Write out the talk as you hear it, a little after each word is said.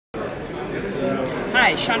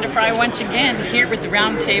Hi, Shaunda once again here with the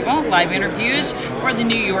Roundtable, live interviews for the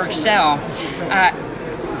New York cell.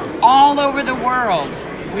 All over the world,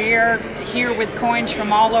 we're here with coins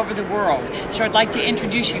from all over the world. So I'd like to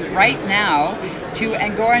introduce you right now to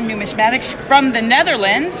Angora Numismatics from the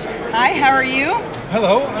Netherlands. Hi, how are you?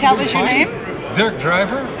 Hello. Tell us your name. Dirk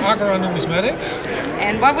Driver, Angora Numismatics.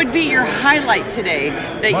 And what would be your highlight today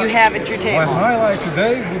that you have at your table? My highlight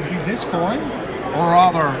today would be this coin, or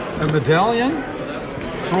rather a medallion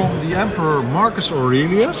from the Emperor Marcus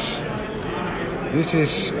Aurelius. This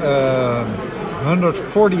is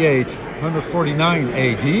 149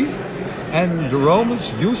 AD, and the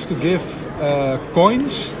Romans used to give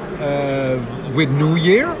coins with New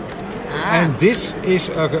Year. And this is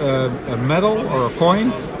a medal or a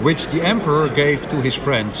coin which the emperor gave to his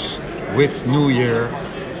friends with New Year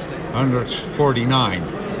 149.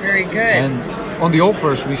 Very good. And on the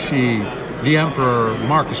obverse we see the Emperor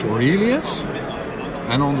Marcus Aurelius,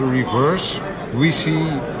 and on the reverse we see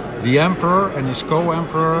the emperor and his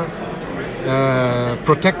co-emperor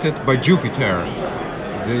protected by Jupiter,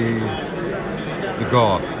 the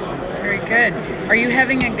god. Very good. Are you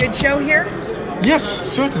having a good show here? Yes,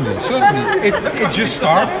 certainly. It just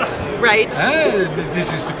started. Right.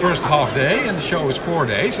 This is the first half day, and the show is 4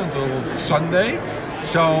 days until Sunday.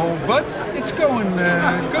 So, but it's going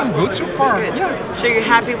good so far. Good. Yeah. So you're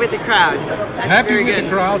happy with the crowd? That's happy very with good. the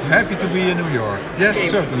crowd. Happy to be in New York. Yes, Okay.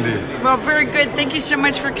 certainly. Well, very good. Thank you so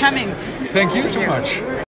much for coming. Thank you so much.